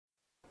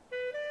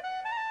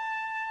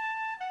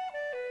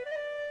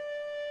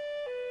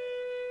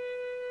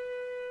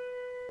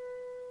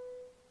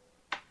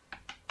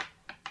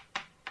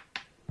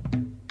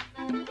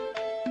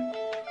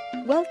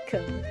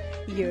Welcome.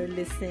 You're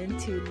listening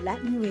to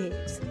Latin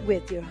Waves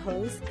with your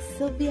hosts,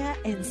 Sylvia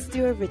and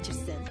Sylvia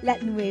Richardson.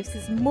 Latin Waves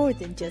is more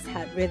than just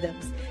hot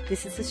rhythms.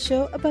 This is a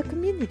show about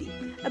community,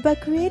 about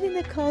creating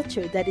a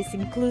culture that is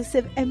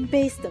inclusive and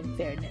based on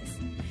fairness.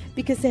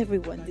 Because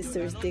everyone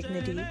deserves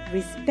dignity,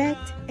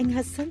 respect, and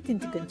has something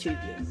to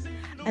contribute.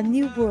 A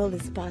new world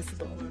is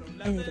possible,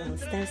 and it all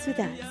starts with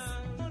us.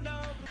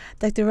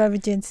 Dr.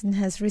 Robert Jensen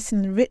has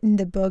recently written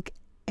the book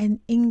An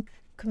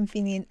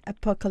Inconvenient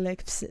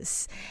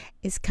Apocalypsis.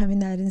 It's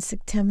coming out in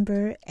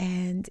September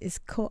and is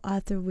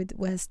co-authored with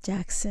Wes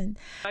Jackson.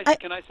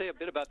 Can I say a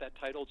bit about that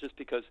title, just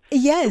because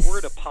yes. The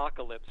word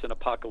apocalypse and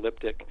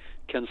apocalyptic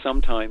can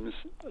sometimes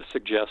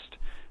suggest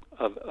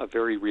a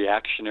very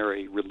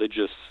reactionary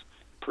religious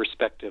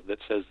perspective that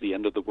says the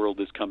end of the world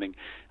is coming.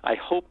 I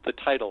hope the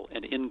title,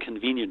 An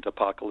Inconvenient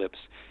Apocalypse,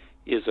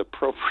 is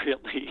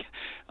appropriately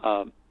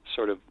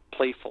sort of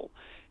playful.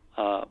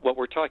 What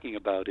we're talking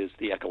about is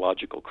the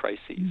ecological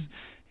crises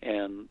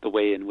and the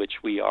way in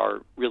which we are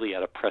really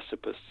at a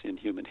precipice in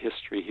human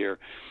history here.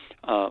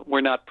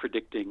 We're not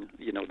predicting,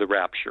 the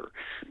rapture.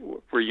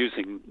 We're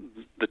using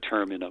the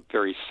term in a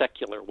very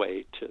secular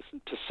way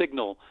to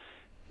signal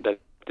that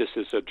this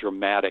is a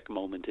dramatic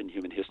moment in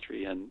human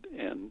history,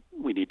 and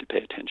we need to pay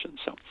attention.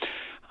 So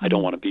I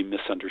don't want to be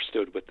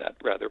misunderstood with that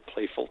rather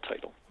playful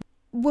title.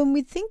 When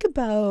we think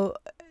about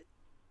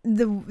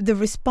the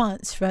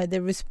response, right?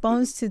 The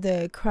response to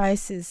the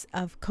crisis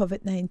of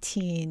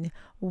COVID-19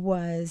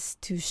 was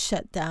to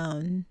shut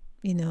down,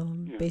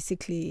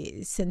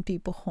 basically send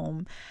people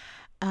home.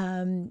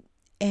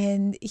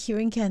 And here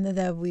in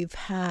Canada, we've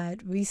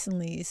had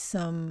recently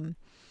some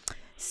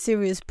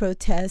serious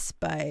protests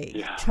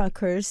by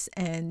truckers,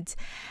 and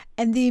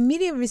the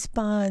immediate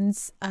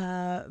response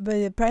by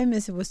the Prime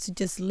Minister was to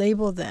just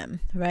label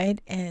them,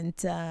 right, and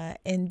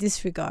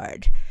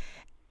disregard.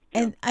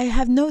 And I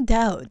have no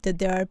doubt that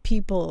there are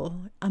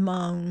people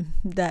among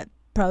that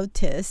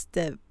protest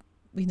that,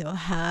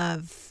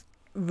 have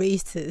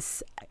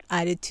racist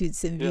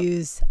attitudes and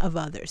views of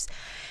others.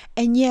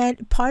 And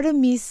yet part of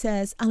me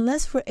says,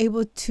 unless we're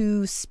able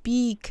to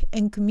speak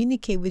and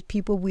communicate with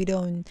people we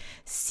don't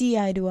see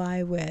eye to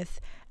eye with,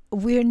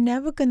 we're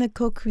never going to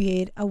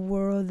co-create a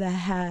world that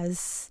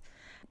has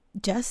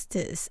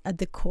justice at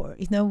the core.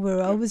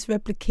 We're always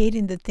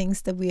replicating the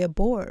things that we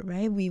abhor,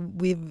 right?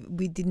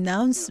 We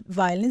denounce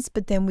violence,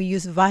 but then we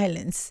use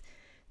violence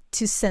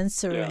to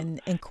censor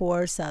and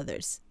coerce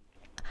others.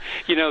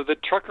 The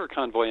trucker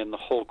convoy and the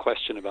whole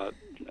question about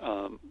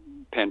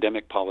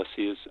pandemic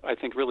policy is, I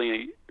think,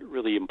 really,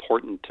 really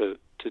important to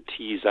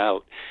tease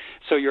out.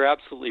 So you're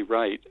absolutely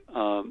right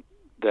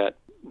that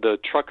the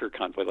trucker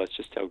convoy, let's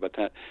just talk about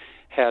that,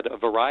 had a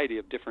variety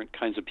of different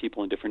kinds of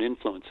people and different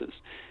influences.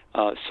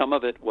 Some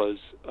of it was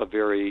a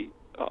very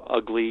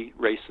ugly,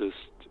 racist,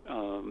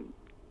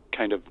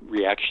 kind of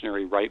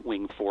reactionary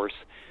right-wing force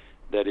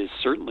that is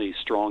certainly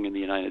strong in the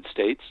United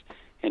States.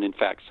 And in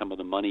fact, some of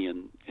the money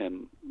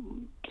and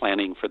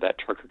planning for that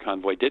trucker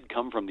convoy did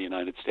come from the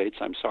United States.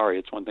 I'm sorry,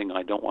 it's one thing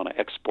I don't want to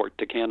export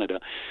to Canada.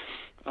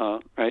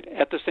 Right.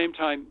 At the same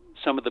time,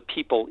 some of the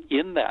people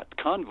in that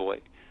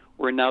convoy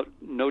were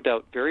no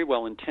doubt very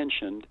well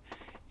intentioned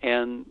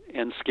and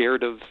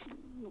scared of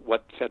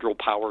what federal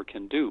power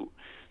can do.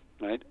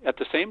 Right. At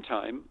the same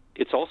time,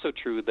 it's also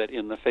true that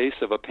in the face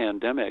of a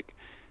pandemic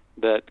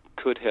that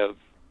could have,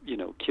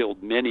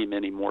 killed many,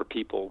 many more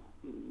people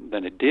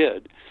than it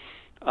did,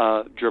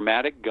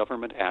 dramatic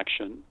government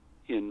action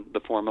in the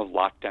form of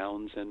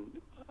lockdowns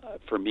and,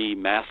 for me,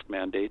 mask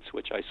mandates,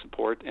 which I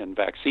support, and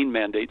vaccine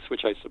mandates,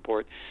 which I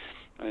support.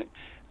 Right?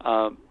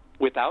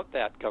 Without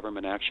that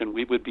government action,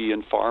 we would be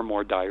in far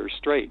more dire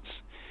straits.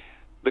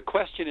 The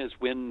question is,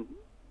 when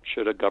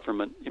should a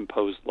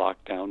government-imposed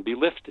lockdown be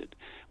lifted?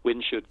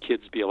 When should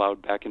kids be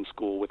allowed back in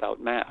school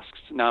without masks?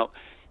 Now,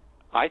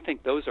 I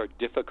think those are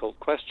difficult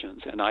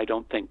questions, and I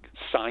don't think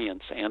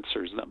science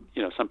answers them.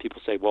 Some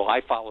people say, well,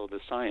 I follow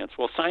the science.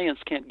 Well, science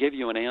can't give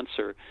you an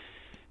answer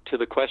to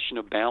the question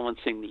of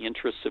balancing the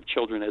interests of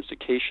children's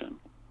education.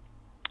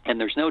 And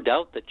there's no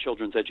doubt that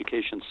children's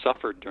education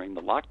suffered during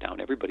the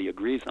lockdown. Everybody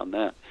agrees on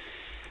that.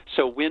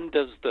 So when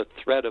does the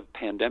threat of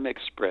pandemic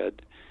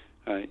spread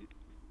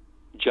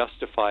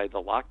justify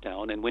the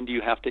lockdown, and when do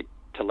you have to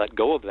let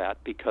go of that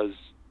because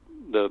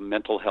the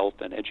mental health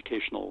and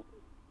educational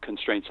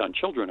constraints on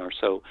children are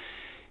so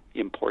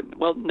important?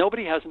 Well,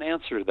 nobody has an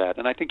answer to that,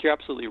 and I think you're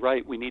absolutely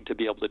right. We need to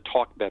be able to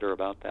talk better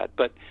about that.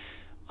 But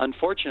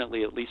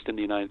unfortunately, at least in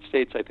the United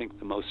States, I think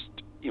the most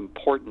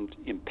important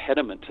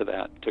impediment to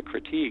that, to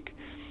critique,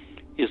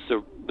 is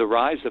the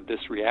rise of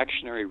this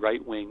reactionary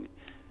right-wing,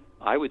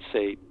 I would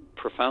say,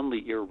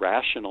 profoundly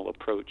irrational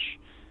approach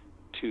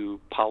to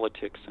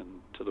politics and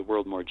to the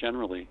world more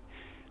generally,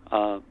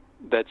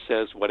 that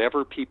says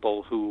whatever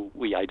people who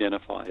we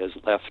identify as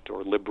left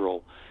or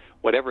liberal,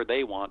 whatever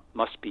they want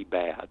must be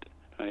bad.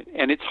 Right?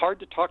 And it's hard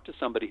to talk to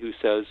somebody who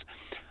says,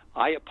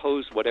 I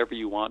oppose whatever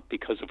you want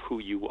because of who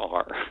you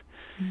are.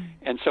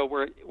 And so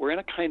we're in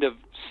a kind of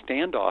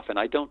standoff, and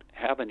I don't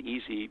have an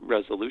easy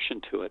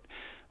resolution to it.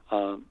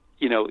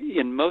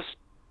 In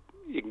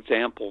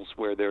examples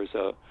where there's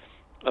a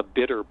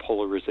bitter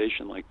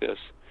polarization like this,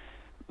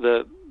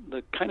 the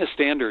kind of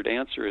standard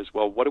answer is,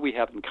 well, what do we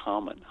have in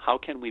common? How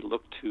can we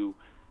look to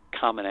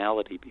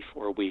commonality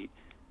before we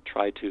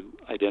try to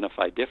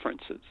identify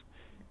differences?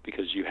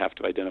 Because you have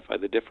to identify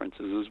the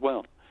differences as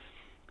well.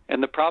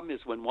 And the problem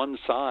is when one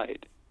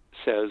side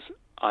says,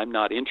 I'm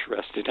not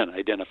interested in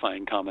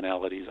identifying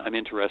commonalities, I'm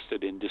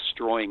interested in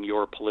destroying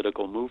your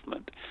political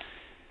movement,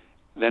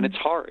 then it's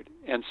hard.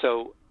 And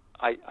so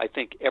I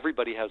think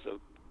everybody has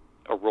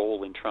a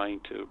role in trying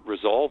to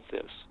resolve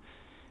this.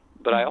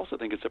 But I also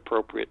think it's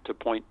appropriate to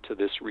point to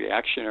this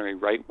reactionary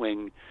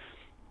right-wing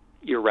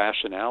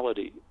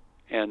irrationality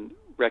and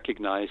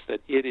recognize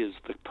that it is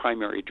the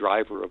primary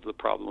driver of the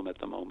problem at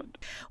the moment.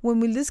 When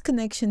we lose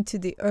connection to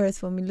the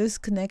earth, when we lose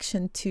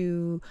connection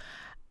to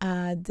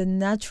the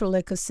natural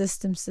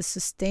ecosystems that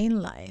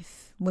sustain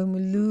life, when we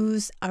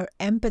lose our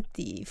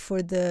empathy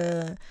for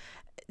the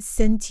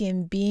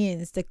sentient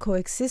beings that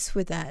coexist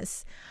with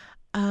us,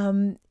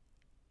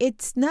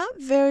 it's not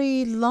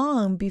very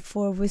long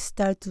before we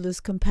start to lose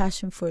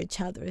compassion for each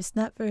other. It's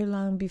not very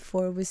long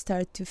before we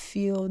start to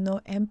feel no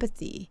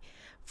empathy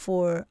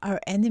for our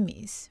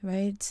enemies,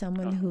 right?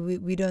 Someone who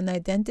we don't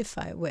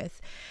identify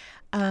with.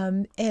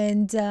 I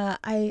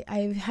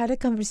had a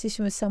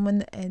conversation with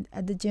someone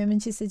at the gym,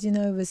 and she said,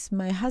 it was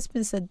my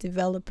husband's a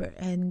developer,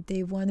 and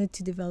they wanted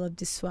to develop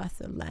this swath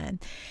of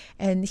land.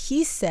 And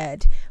he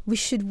said, we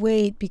should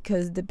wait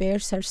because the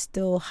bears are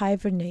still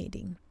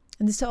hibernating.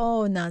 And they said,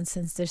 oh,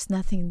 nonsense, there's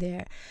nothing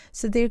there.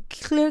 So they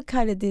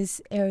clear-cutted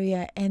this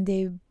area, and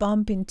they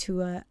bump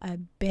into a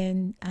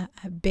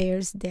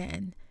bear's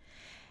den.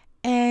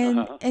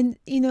 And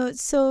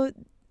so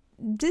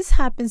this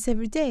happens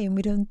every day, and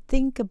we don't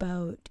think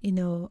about,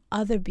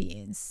 other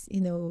beings,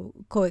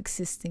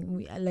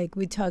 coexisting.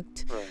 We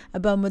talked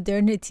about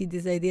modernity,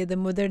 this idea that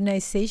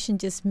modernization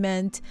just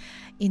meant,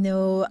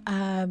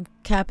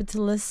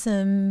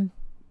 capitalism,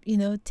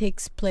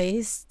 takes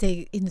place,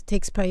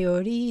 takes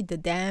priority, the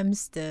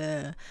dams,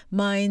 the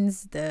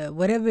mines, the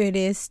whatever it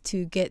is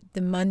to get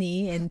the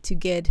money and to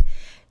get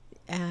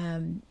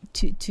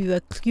to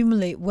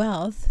accumulate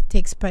wealth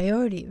takes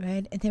priority,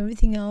 right? And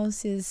everything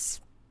else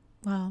is,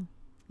 well,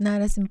 not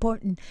as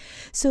important.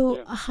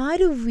 So how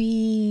do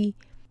we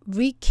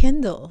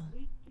rekindle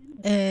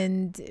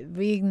and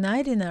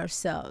reignite in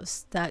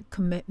ourselves that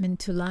commitment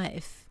to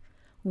life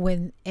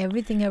when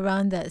everything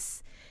around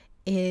us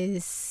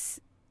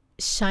is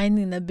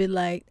shining a bit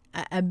like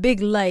a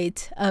big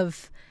light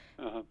of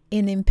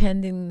an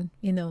impending,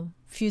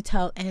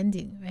 futile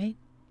ending, right?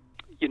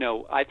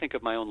 I think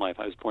of my own life.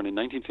 I was born in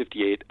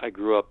 1958. I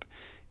grew up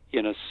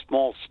in a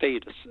small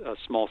state, a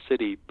small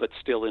city, but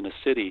still in a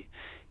city.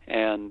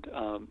 And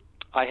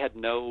I had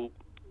no,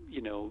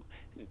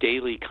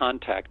 daily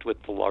contact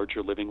with the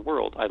larger living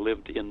world. I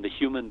lived in the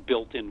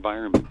human-built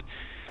environment.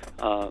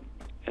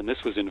 And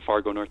this was in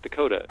Fargo, North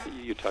Dakota.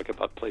 You talk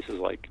about places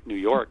like New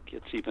York,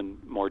 it's even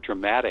more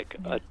dramatic,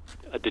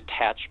 a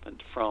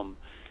detachment from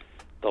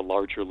the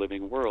larger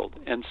living world.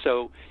 And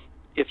so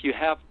if you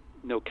have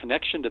no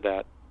connection to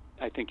that,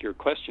 I think your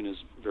question is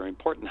very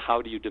important.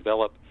 How do you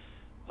develop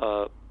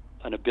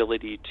an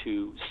ability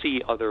to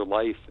see other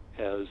life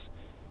as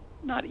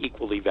not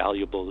equally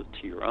valuable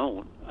to your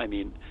own? I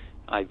mean,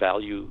 I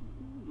value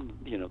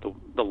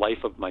the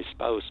life of my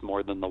spouse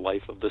more than the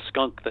life of the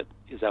skunk that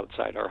is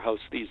outside our house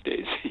these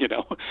days,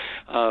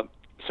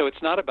 So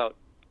it's not about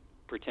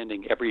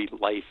pretending every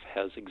life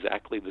has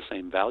exactly the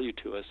same value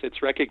to us.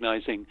 It's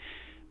recognizing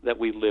that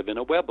we live in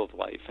a web of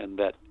life, and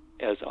that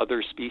as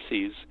other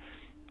species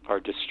are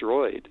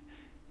destroyed,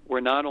 we're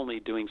not only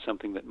doing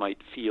something that might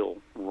feel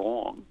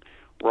wrong,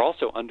 we're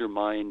also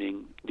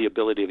undermining the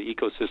ability of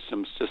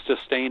ecosystems to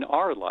sustain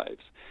our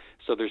lives.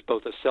 So there's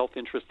both a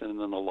self-interest and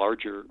then a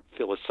larger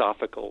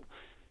philosophical,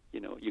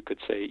 you could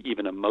say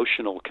even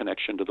emotional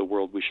connection to the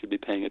world we should be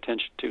paying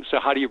attention to. So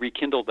how do you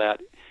rekindle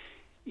that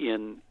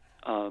in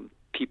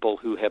people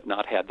who have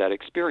not had that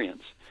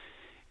experience?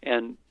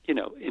 And,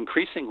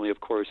 increasingly,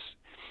 of course,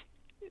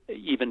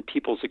 even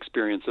people's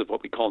experience of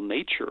what we call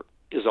nature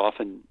is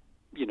often,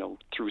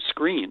 through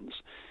screens.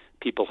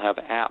 People have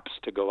apps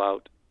to go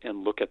out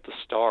and look at the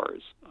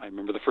stars. I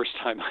remember the first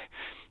time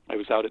I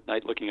was out at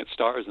night looking at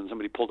stars, and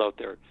somebody pulled out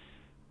their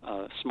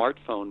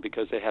smartphone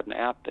because they had an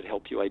app that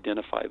helped you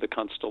identify the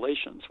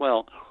constellations.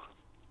 Well,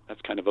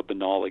 that's kind of a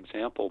banal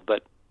example,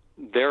 but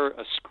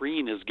a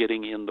screen is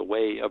getting in the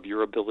way of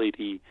your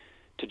ability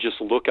to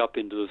just look up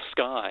into the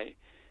sky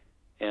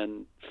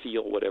and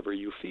feel whatever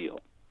you feel.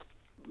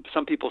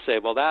 Some people say,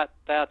 well,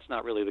 that's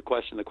not really the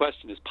question. The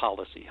question is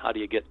policy. How do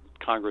you get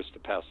Congress to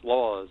pass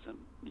laws and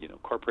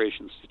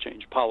corporations to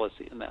change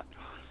policy and that?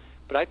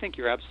 But I think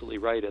you're absolutely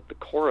right. At the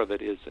core of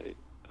it is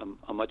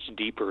a much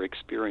deeper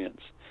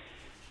experience.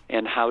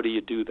 And how do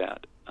you do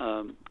that?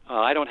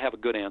 I don't have a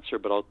good answer,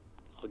 but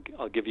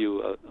I'll give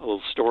you a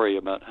little story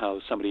about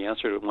how somebody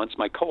answered it once.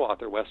 My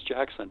co-author, Wes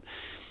Jackson,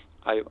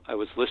 I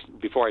was listening,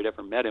 before I'd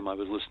ever met him, I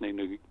was listening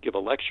to give a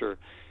lecture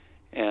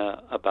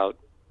about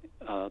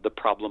the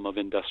problem of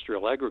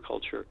industrial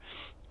agriculture.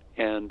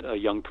 and a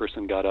young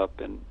person got up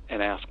and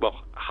asked, well,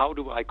 how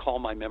do I call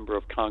my member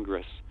of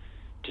Congress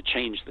to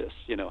change this?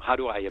 How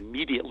do I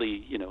immediately,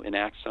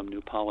 enact some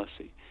new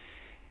policy?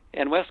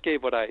 And Wes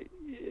gave what I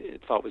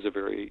thought was a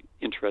very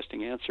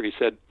interesting answer. He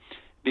said,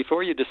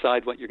 before you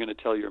decide what you're going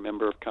to tell your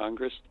member of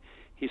Congress,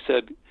 he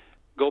said,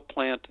 go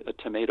plant a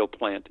tomato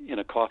plant in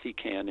a coffee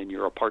can in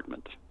your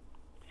apartment.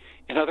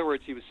 In other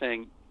words, he was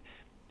saying,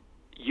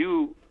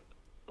 you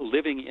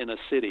living in a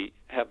city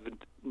have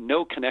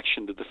no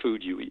connection to the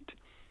food you eat,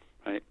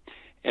 right?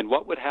 And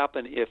what would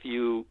happen if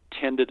you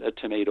tended a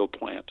tomato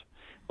plant?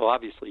 Well,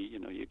 obviously,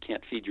 you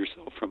can't feed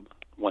yourself from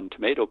one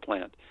tomato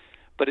plant,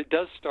 but it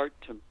does start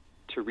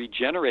to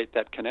regenerate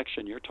that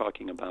connection you're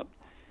talking about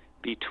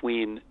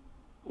between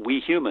we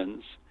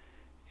humans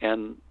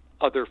and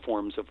other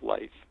forms of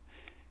life.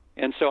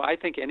 And so I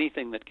think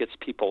anything that gets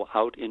people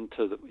out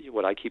into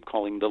what I keep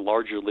calling the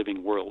larger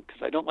living world,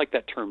 because I don't like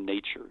that term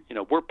nature.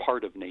 We're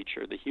part of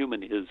nature. The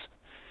human is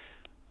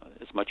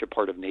as much a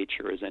part of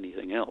nature as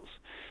anything else.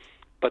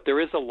 But there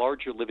is a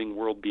larger living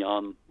world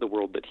beyond the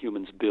world that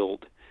humans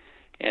build.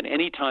 And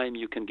any time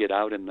you can get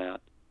out in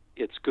that,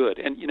 it's good.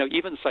 And,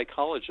 even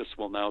psychologists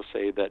will now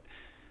say that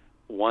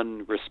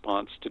one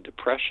response to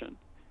depression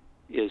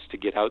is to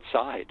get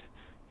outside,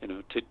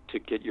 to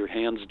get your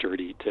hands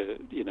dirty, to,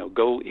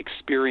 go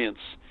experience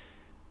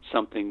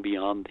something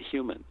beyond the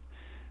human.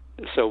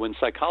 So when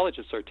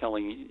psychologists are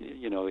telling,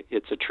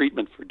 it's a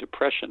treatment for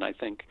depression, I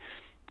think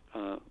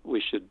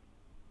we should,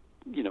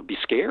 be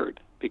scared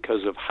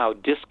because of how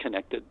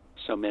disconnected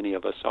so many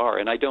of us are.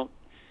 And I don't,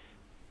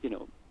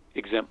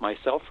 exempt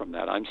myself from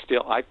that.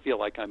 I feel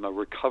like I'm a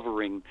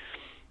recovering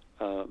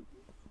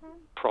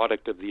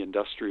product of the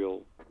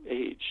industrial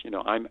age.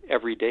 I'm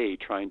every day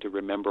trying to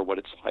remember what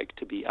it's like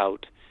to be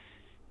out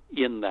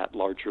in that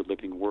larger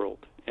living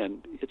world.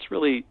 And it's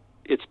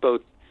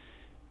both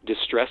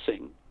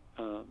distressing,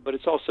 but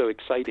it's also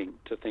exciting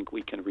to think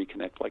we can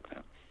reconnect like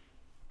that.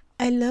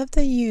 I love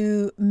that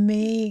you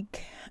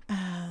make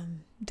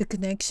the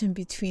connection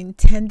between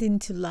tending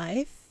to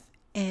life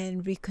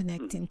and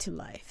reconnecting to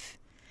life.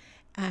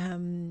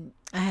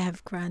 I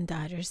have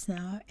granddaughters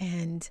now,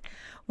 and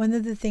one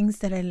of the things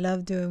that I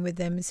love doing with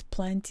them is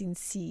planting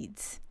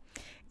seeds.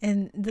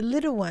 And the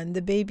little one,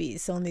 the baby,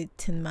 is only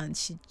 10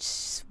 months.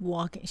 She's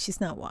walking. She's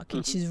not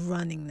walking. She's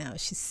running now.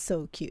 She's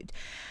so cute.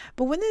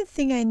 But one of the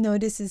things I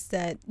noticed is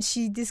that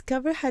she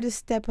discovered how to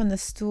step on a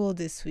stool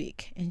this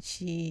week. And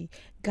she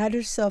got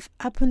herself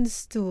up on the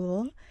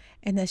stool.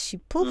 And as she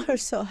pulled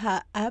herself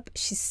up,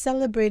 she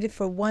celebrated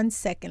for 1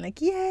 second.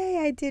 Like, yay,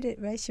 I did it,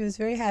 right? She was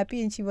very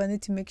happy, and she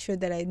wanted to make sure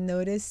that I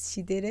noticed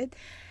she did it.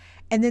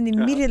 And then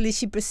immediately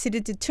she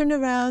proceeded to turn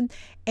around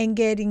and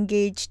get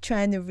engaged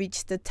trying to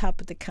reach the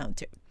top of the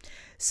counter.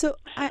 So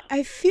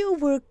I feel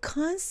we're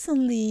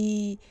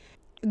constantly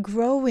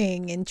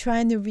growing and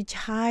trying to reach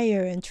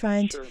higher and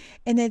trying to,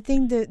 and I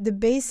think the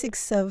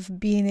basics of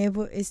being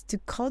able is to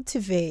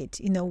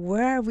cultivate,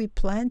 where are we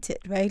planted,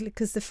 right?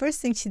 Because the first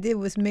thing she did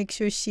was make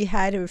sure she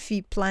had her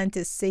feet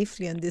planted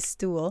safely on this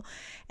stool,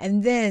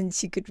 and then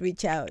she could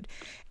reach out.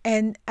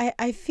 And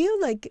I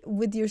feel like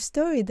with your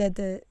story that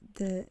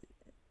the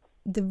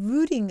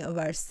rooting of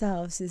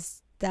ourselves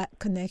is that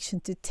connection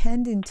to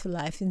tending to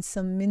life in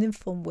some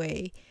meaningful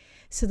way,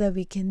 so that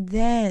we can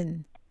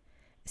then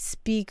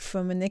speak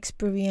from an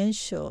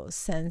experiential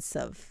sense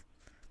of,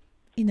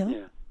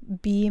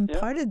 being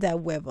part of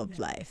that web of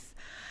life.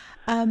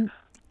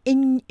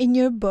 In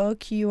your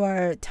book, you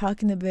are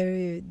talking about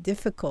very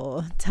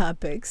difficult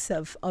topics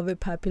of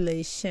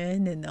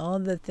overpopulation and all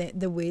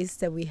the ways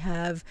that we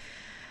have,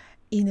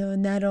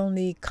 not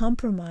only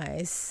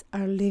compromise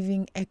our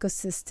living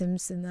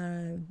ecosystems and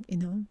our,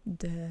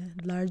 the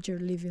larger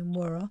living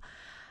world.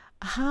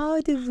 How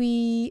do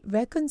we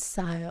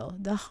reconcile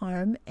the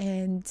harm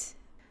and,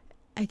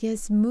 I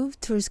guess, move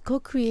towards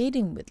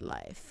co-creating with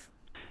life?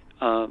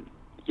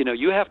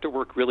 You have to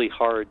work really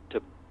hard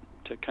to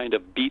kind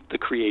of beat the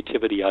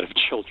creativity out of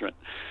children,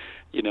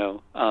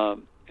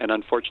 and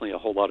unfortunately a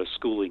whole lot of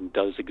schooling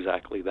does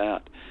exactly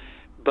that.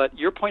 But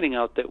you're pointing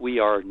out that we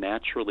are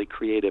naturally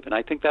creative, and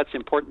I think that's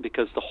important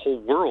because the whole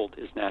world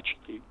is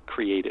naturally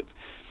creative.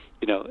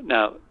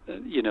 Now,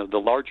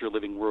 the larger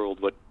living world,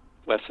 what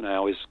Wes and I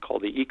always call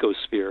the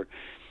ecosphere,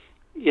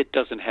 it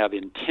doesn't have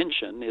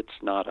intention. It's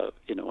not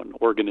an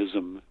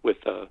organism with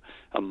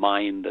a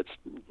mind that's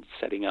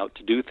setting out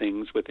to do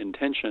things with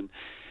intention.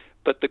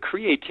 But the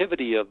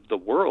creativity of the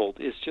world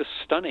is just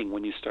stunning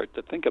when you start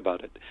to think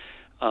about it.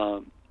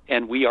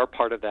 And we are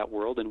part of that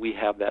world, and we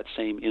have that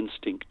same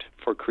instinct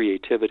for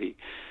creativity.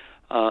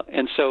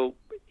 And so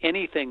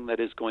anything that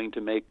is going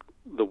to make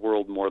the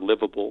world more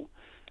livable,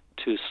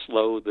 to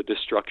slow the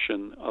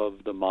destruction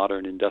of the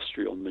modern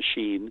industrial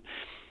machine,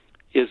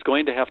 is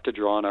going to have to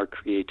draw on our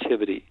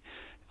creativity,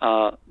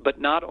 but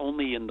not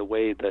only in the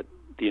way that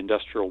the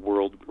industrial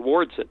world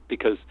rewards it,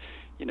 because,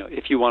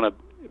 if you want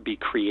to be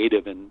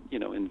creative and,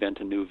 invent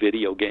a new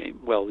video game,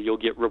 well, you'll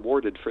get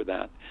rewarded for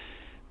that.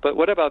 But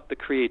what about the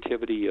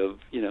creativity of,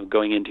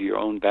 going into your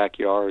own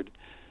backyard,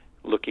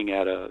 looking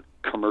at a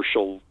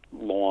commercial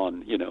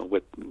lawn,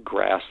 with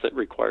grass that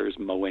requires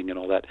mowing and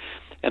all that.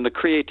 And the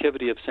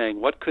creativity of saying,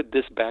 what could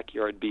this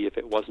backyard be if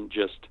it wasn't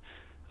just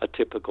a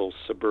typical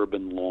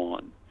suburban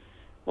lawn?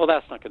 Well,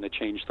 that's not going to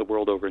change the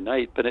world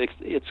overnight, but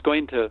it's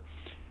going to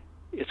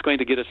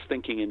get us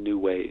thinking in new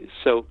ways.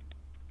 So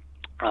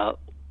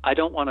I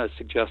don't want to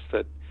suggest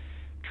that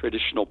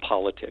traditional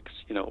politics,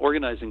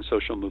 organizing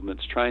social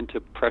movements, trying to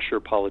pressure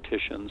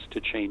politicians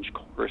to change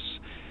course,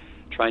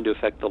 trying to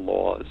affect the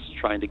laws,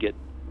 trying to get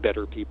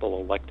better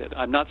people elected.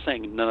 I'm not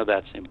saying none of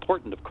that's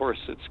important. Of course,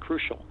 it's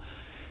crucial.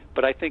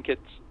 But I think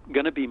it's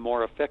going to be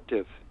more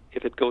effective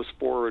if it goes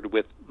forward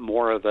with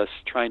more of us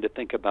trying to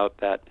think about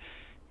that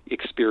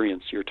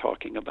experience you're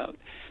talking about.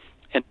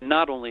 And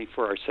not only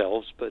for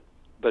ourselves, but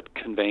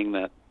conveying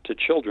that to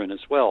children as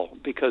well,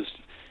 because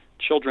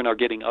children are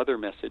getting other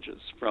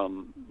messages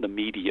from the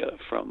media,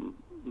 from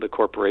the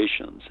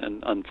corporations,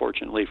 and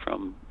unfortunately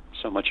from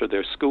so much of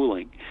their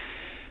schooling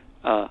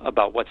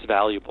about what's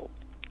valuable.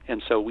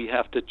 And so we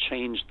have to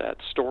change that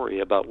story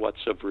about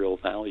what's of real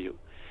value.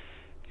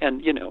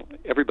 And,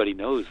 everybody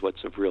knows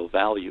what's of real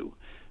value: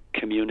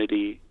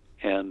 community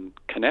and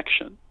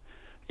connection.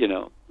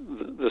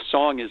 The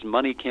song is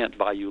 "Money can't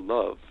buy you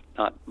love,"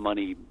 not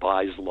 "Money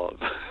buys love."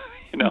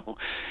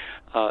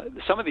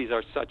 Some of these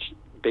are such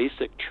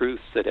basic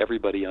truths that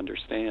everybody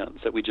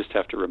understands that we just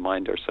have to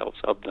remind ourselves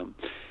of them.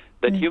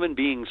 That human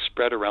beings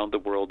spread around the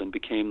world and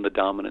became the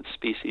dominant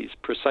species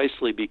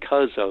precisely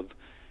because of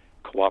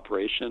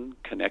cooperation,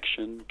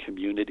 connection,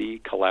 community,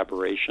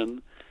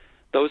 collaboration.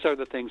 Those are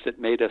the things that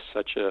made us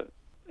such an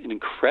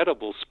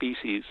incredible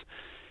species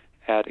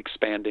at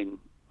expanding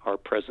our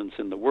presence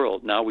in the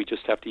world. Now we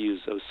just have to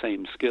use those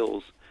same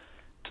skills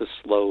to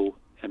slow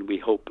and we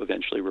hope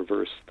eventually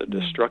reverse the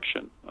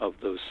destruction of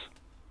those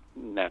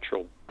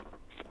natural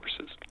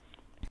forces.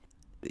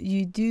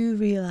 You do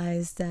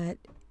realize that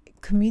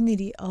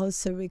community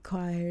also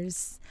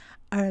requires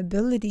our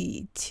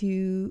ability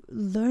to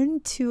learn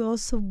to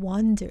also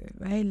wonder,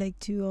 right? Like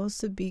to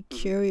also be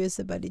curious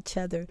about each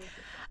other.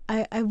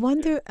 I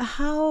wonder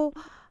how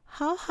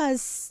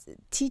has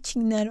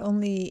teaching not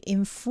only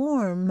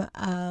inform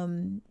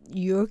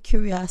your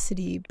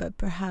curiosity, but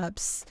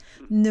perhaps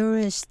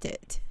nourished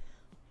it?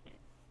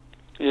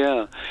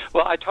 Yeah.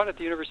 Well, I taught at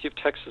the University of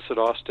Texas at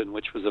Austin,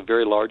 which was a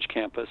very large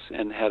campus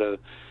and had a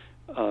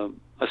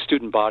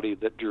student body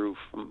that drew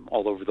from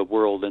all over the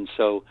world. And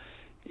so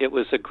it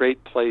was a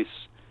great place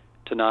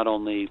to not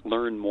only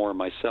learn more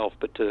myself,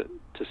 but to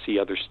see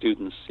other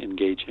students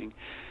engaging.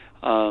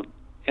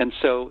 And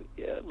so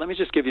let me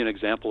just give you an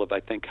example of, I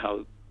think,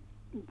 how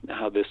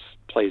this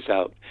plays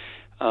out.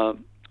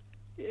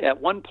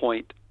 At one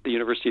point, the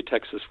University of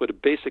Texas would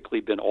have basically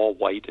been all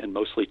white and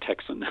mostly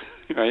Texan,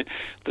 right?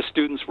 The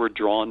students were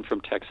drawn from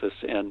Texas,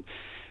 and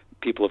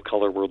people of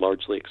color were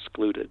largely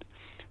excluded.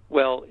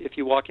 Well, if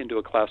you walk into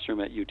a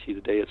classroom at UT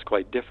today, it's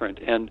quite different,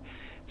 and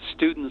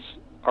students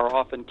are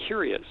often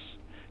curious.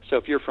 So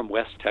if you're from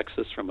West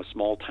Texas, from a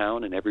small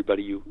town, and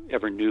everybody you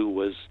ever knew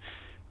was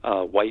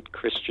white,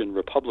 Christian,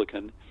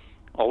 Republican,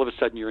 all of a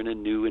sudden you're in a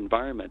new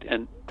environment.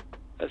 And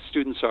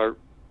students are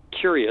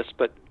curious,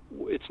 but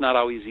it's not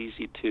always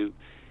easy to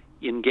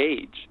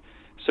engage.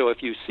 So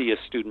if you see a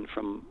student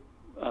from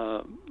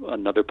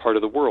another part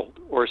of the world,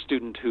 or a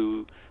student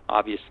who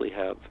obviously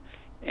have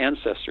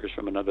ancestors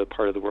from another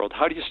part of the world,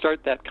 how do you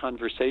start that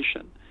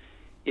conversation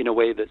in a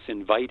way that's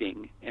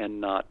inviting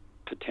and not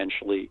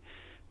potentially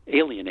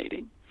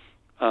alienating?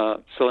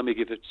 So let me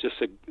give it just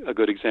a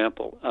good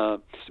example.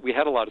 We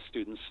had a lot of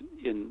students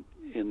in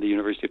the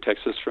University of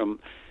Texas from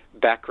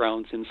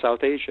backgrounds in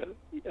South Asia,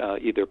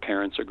 either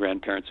parents or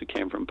grandparents who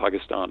came from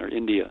Pakistan or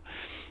India,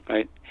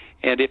 right?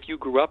 And if you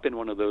grew up in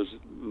one of those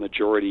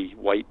majority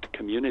white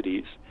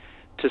communities,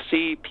 to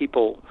see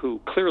people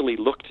who clearly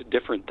looked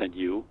different than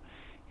you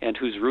and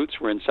whose roots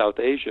were in South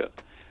Asia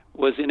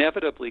was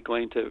inevitably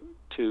going to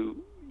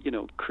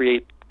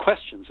create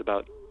questions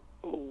about,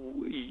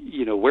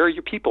 where are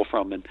your people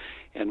from,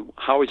 and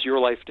how is your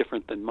life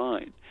different than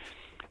mine?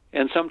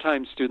 And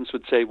sometimes students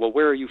would say, well,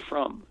 where are you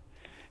from?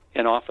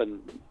 And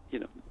often,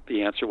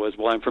 the answer was,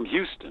 well, I'm from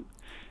Houston,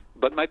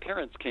 but my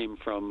parents came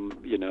from,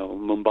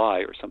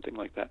 Mumbai or something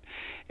like that.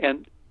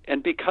 And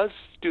because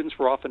students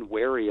were often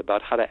wary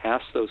about how to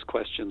ask those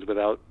questions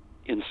without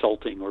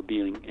insulting or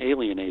being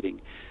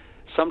alienating,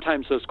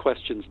 sometimes those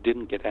questions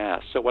didn't get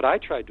asked. So what I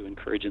tried to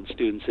encourage in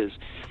students is,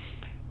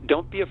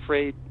 don't be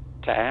afraid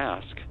to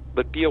ask,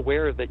 but be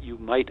aware that you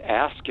might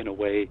ask in a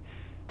way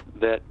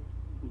that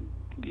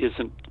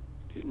isn't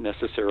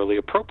necessarily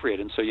appropriate,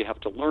 and so you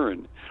have to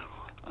learn.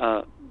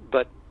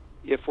 But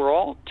if we're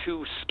all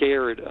too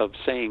scared of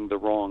saying the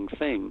wrong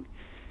thing,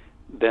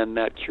 then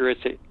that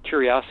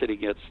curiosity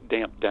gets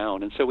damped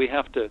down. And so we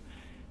have to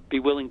be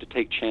willing to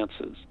take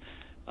chances.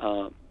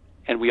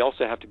 And we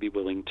also have to be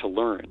willing to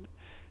learn.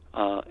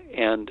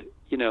 And,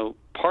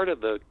 part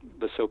of the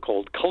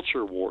so-called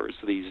culture wars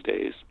these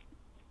days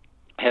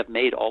have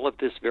made all of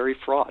this very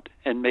fraught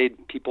and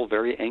made people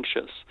very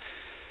anxious.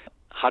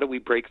 How do we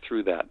break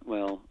through that?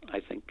 Well,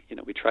 I think,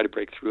 we try to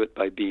break through it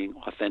by being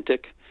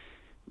authentic,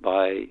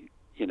 by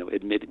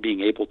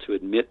being able to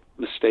admit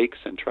mistakes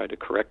and try to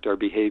correct our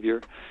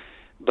behavior,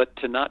 but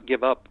to not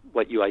give up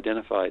what you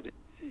identified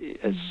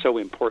as so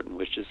important,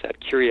 which is that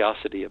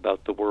curiosity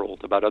about the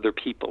world, about other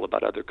people,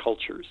 about other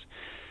cultures.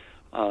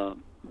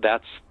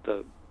 That's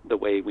the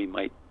way we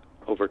might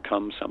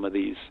overcome some of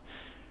these,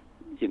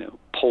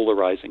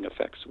 polarizing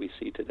effects we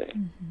see today.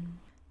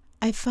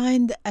 I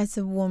find as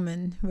a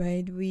woman,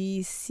 right,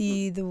 we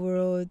see the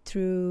world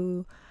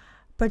through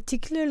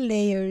particular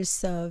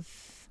layers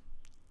of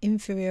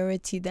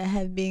inferiority that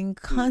have been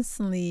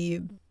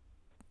constantly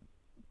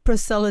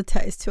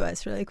proselytized to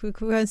us, right? Like we're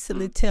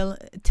constantly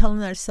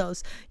telling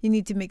ourselves, you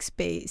need to make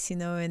space,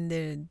 and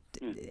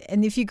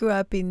if you grew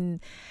up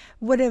in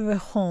whatever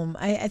home,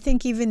 I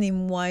think even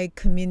in white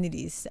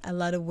communities, a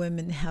lot of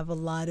women have a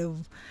lot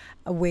of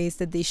ways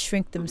that they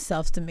shrink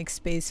themselves to make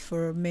space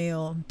for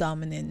male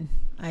dominant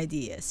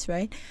ideas,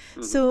 right?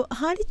 So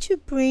how did you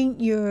bring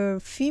your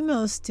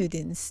female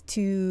students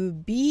to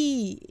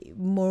be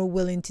more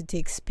willing to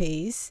take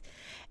space?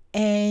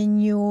 And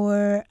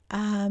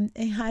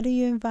and how do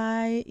you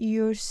invite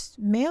your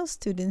male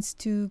students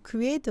to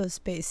create those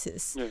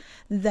spaces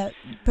that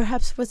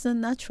perhaps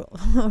wasn't natural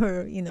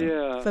or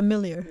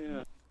familiar?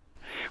 Yeah.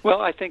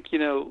 Well, I think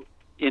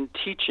in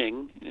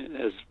teaching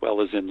as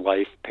well as in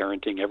life,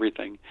 parenting,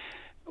 everything,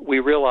 we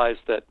realize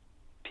that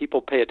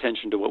people pay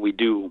attention to what we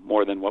do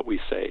more than what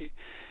we say.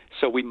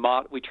 So we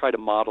try to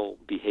model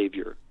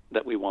behavior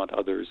that we want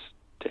others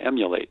to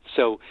emulate.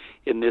 So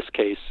in this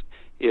case,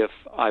 if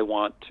I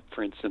want,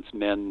 for instance,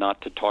 men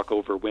not to talk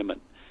over women,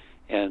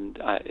 and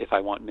if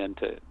I want men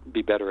to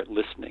be better at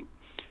listening,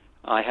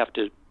 I have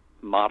to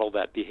model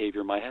that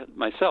behavior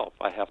myself.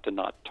 I have to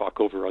not talk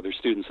over other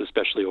students,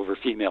 especially over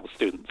female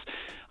students.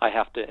 I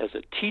have to, as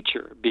a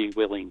teacher, be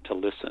willing to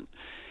listen.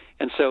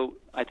 And so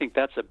I think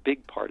that's a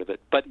big part of it.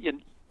 But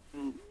in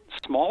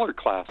smaller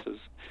classes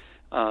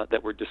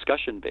that were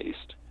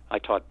discussion-based, I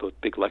taught both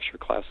big lecture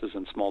classes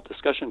and small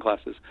discussion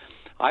classes,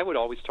 I would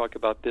always talk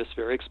about this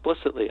very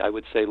explicitly. I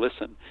would say,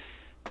 listen,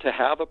 to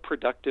have a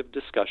productive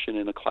discussion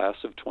in a class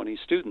of 20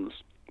 students,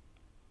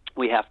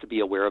 we have to be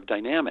aware of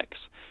dynamics.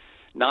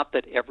 Not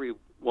that every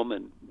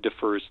woman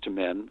defers to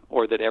men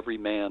or that every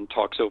man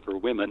talks over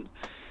women,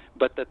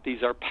 but that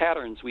these are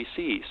patterns we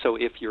see. So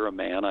if you're a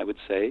man, I would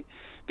say,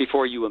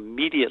 before you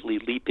immediately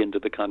leap into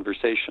the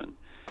conversation,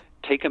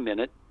 take a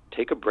minute,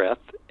 take a breath,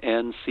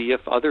 and see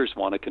if others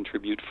want to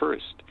contribute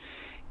first.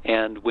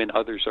 And when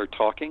others are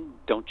talking,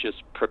 don't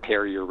just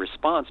prepare your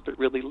response, but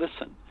really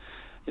listen.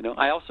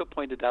 I also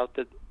pointed out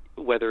that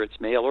whether it's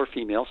male or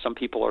female, some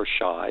people are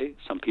shy,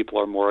 some people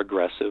are more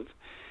aggressive.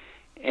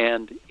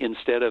 And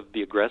instead of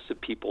the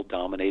aggressive people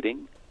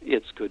dominating,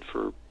 it's good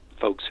for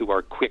folks who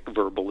are quick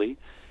verbally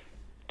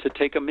to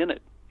take a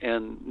minute.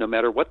 And no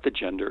matter what the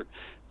gender,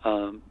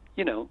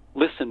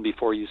 listen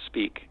before you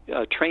speak.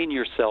 Train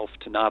yourself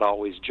to not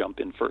always jump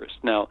in first.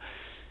 Now,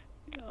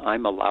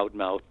 I'm a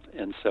loudmouth,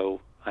 and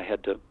so I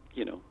had to,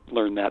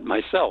 learn that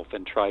myself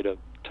and try to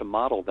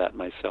model that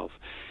myself.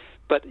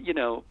 But,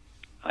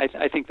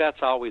 I think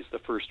that's always the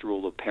first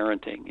rule of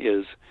parenting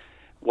is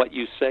what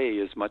you say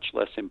is much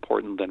less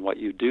important than what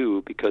you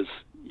do because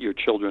your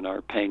children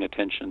are paying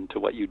attention to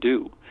what you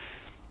do.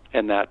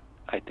 And that,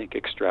 I think,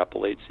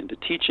 extrapolates into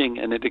teaching,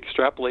 and it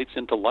extrapolates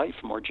into life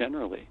more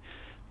generally.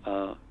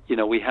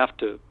 We have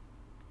to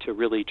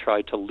really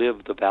try to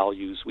live the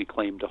values we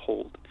claim to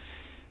hold.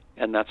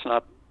 And that's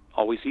not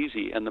always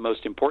easy. And the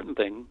most important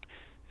thing,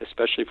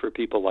 especially for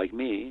people like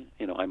me,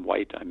 I'm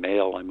white, I'm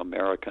male, I'm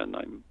American,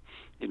 I'm,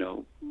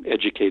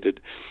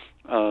 educated,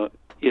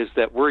 is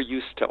that we're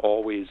used to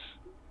always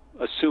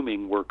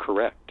assuming we're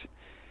correct.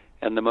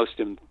 And the most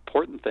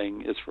important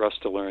thing is for us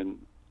to learn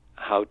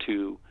how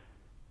to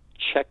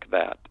check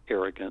that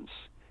arrogance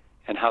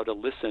and how to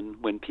listen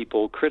when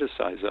people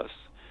criticize us.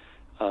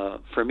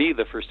 For me,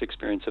 the first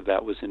experience of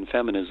that was in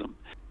feminism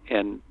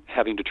and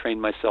having to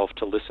train myself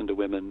to listen to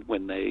women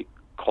when they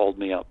called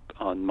me up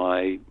on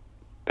my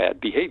bad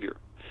behavior.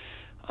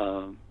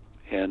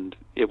 And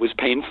it was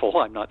painful.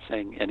 I'm not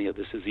saying any of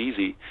this is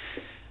easy,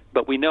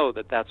 but we know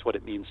that that's what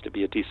it means to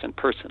be a decent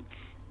person,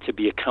 to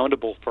be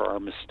accountable for our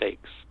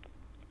mistakes.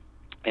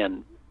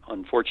 And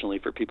unfortunately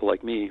for people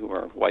like me who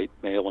are white,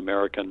 male,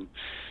 American,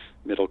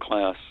 middle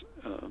class,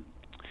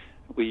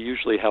 we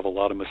usually have a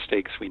lot of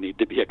mistakes we need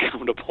to be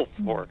accountable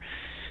for.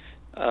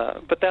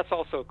 But that's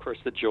also, of course,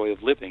 the joy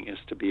of living, is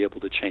to be able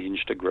to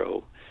change, to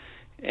grow,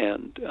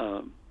 and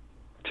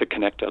to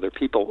connect to other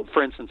people.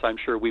 For instance, I'm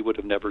sure we would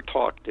have never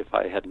talked if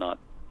I had not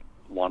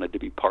wanted to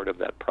be part of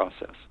that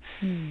process.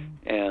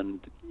 And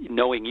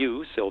knowing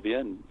you,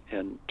 Sylvia,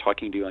 and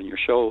talking to you on your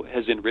show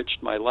has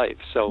enriched my life.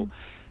 So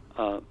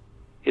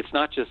it's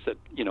not just that,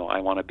 I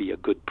want to be a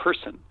good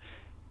person.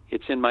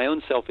 It's in my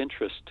own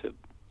self-interest to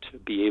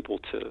be able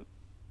to,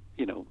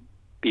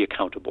 be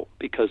accountable,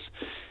 because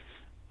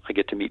I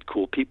get to meet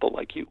cool people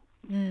like you.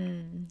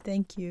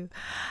 Thank you.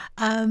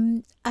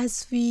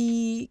 As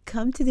we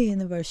come to the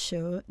end of our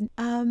show,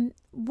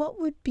 what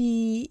would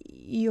be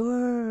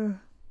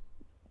your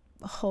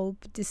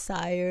hope,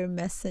 desire,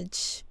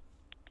 message,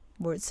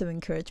 words of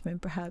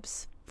encouragement,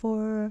 perhaps,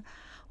 for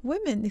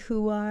women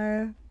who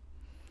are,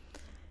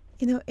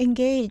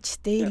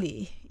 engaged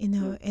daily,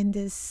 in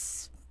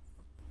this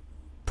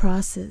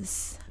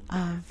process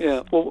of...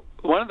 Yeah, well,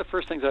 one of the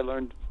first things I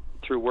learned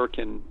through work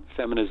in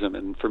feminism,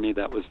 and for me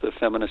that was the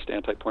feminist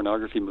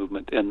anti-pornography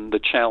movement and the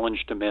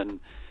challenge to men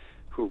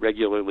who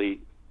regularly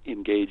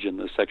engage in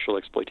the sexual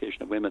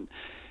exploitation of women.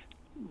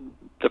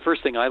 The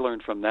first thing I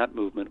learned from that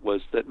movement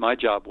was that my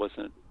job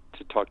wasn't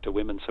to talk to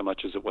women so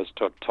much as it was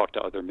to talk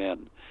to other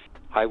men.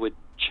 I would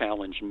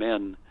challenge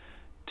men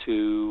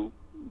to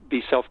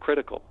be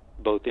self-critical,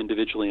 both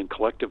individually and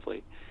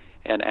collectively,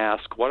 and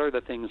ask, what are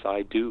the things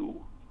I do,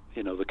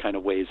 the kind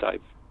of ways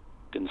I've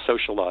been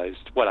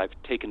socialized, what I've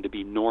taken to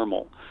be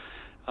normal,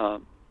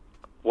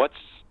 what's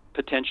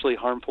potentially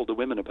harmful to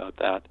women about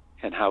that,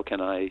 and how can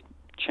I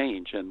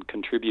change and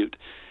contribute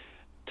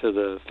to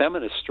the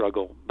feminist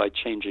struggle by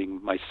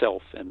changing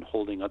myself and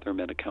holding other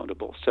men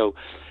accountable. So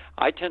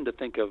I tend to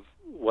think of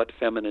what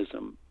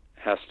feminism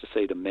has to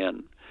say to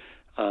men.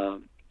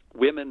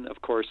 Women,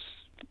 of course,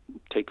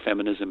 take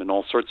feminism in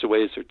all sorts of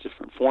ways. There are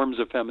different forms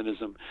of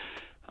feminism,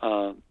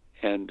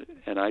 and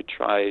I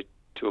try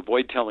to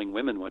avoid telling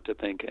women what to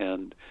think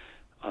and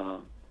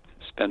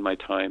spend my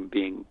time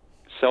being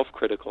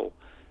self-critical,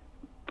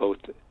 both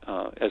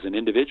as an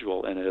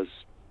individual and as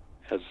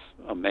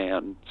a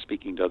man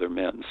speaking to other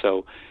men.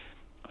 So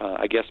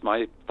I guess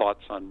my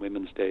thoughts on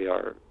Women's Day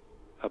are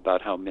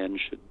about how men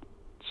should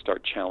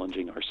start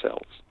challenging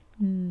ourselves.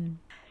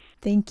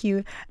 Thank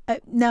you.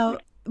 Now,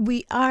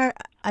 we are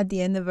at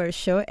the end of our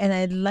show, and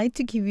I'd like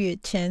to give you a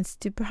chance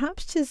to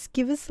perhaps just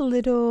give us a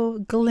little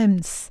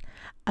glimpse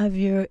of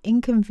your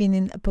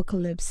inconvenient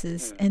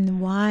apocalypsis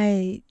and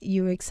why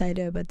you're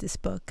excited about this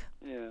book.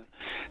 Yeah.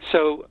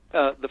 So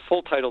the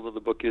full title of the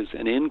book is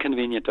An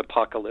Inconvenient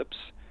Apocalypse,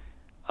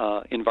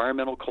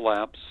 Environmental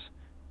Collapse,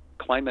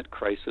 Climate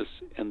Crisis,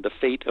 and the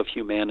Fate of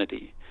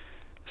Humanity.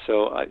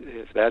 So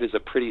that is a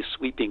pretty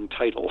sweeping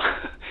title.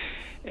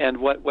 And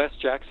what Wes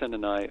Jackson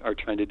and I are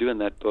trying to do in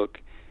that book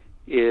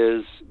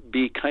is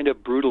be kind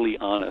of brutally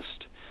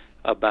honest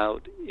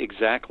about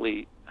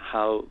exactly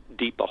how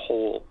deep a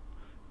hole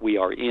we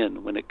are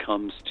in when it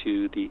comes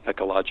to the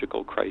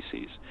ecological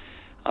crises.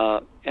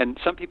 And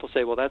some people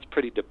say, well, that's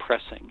pretty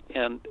depressing.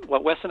 And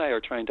what Wes and I are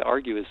trying to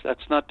argue is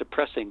that's not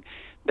depressing.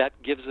 That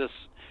gives us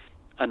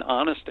an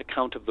honest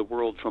account of the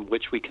world from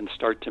which we can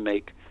start to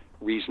make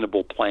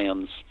reasonable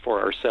plans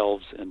for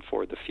ourselves and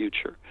for the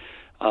future.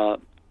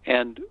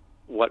 And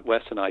what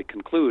Wes and I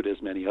conclude,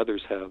 as many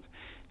others have,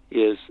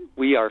 is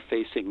we are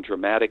facing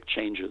dramatic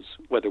changes,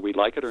 whether we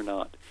like it or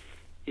not,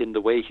 in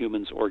the way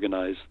humans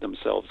organize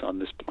themselves on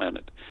this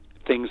planet.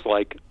 Things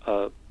like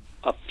a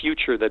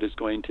future that is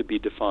going to be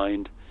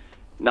defined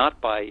not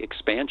by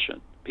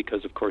expansion,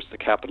 because of course the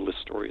capitalist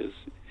story is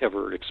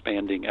ever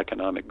expanding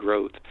economic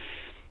growth,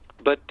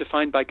 but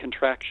defined by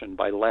contraction,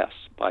 by less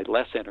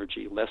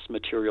energy, less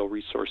material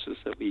resources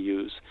that we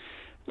use,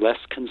 less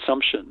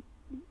consumption.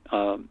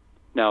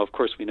 Now, of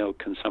course, we know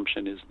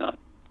consumption is not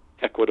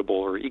equitable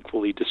or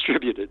equally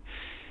distributed,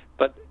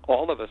 but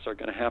all of us are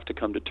going to have to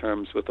come to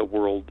terms with a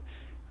world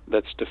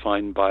that's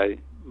defined by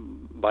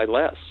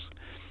less.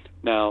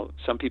 Now,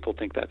 some people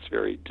think that's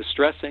very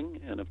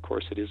distressing, and of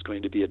course it is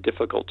going to be a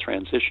difficult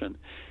transition,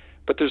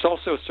 but there's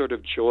also a sort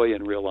of joy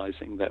in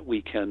realizing that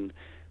we can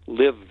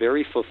live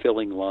very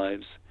fulfilling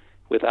lives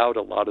without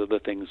a lot of the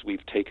things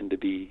we've taken to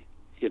be,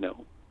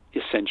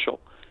 essential,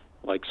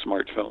 like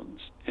smartphones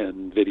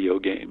and video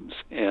games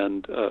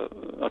and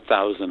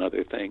 1,000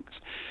 other things.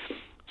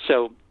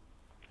 So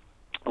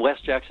Wes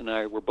Jackson and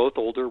I, we're both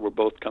older, we're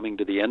both coming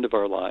to the end of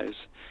our lives,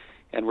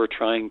 and we're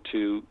trying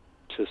to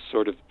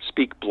sort of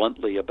speak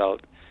bluntly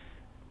about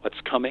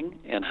what's coming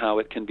and how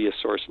it can be a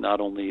source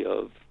not only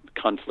of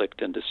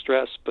conflict and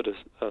distress, but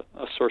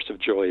a source of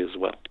joy as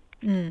well.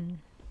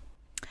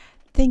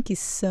 Thank you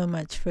so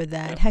much for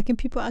that. Yeah. How can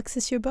people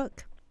access your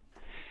book?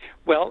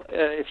 Well,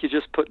 if you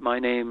just put my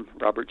name,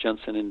 Robert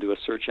Jensen, into a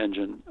search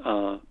engine,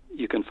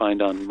 you can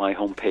find on my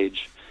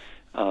homepage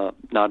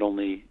not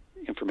only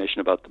information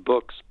about the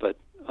books, but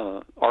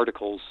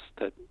articles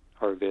that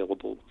are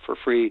available for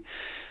free.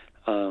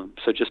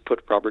 So just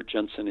put Robert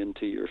Jensen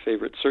into your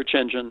favorite search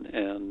engine,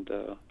 and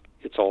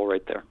it's all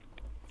right there.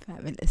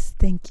 Fabulous.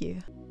 Thank you.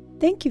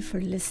 Thank you for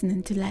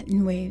listening to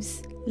Latin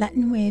Waves.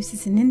 Latin Waves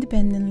is an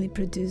independently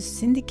produced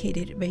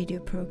syndicated radio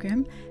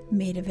program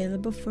made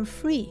available for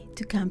free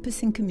to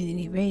campus and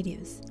community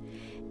radios,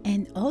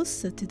 and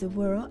also to the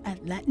world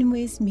at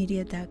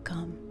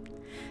latinwavesmedia.com.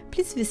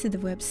 Please visit the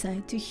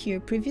website to hear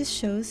previous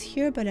shows,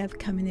 hear about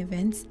upcoming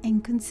events,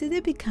 and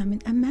consider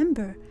becoming a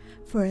member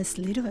for as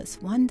little as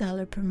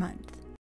 $1 per month.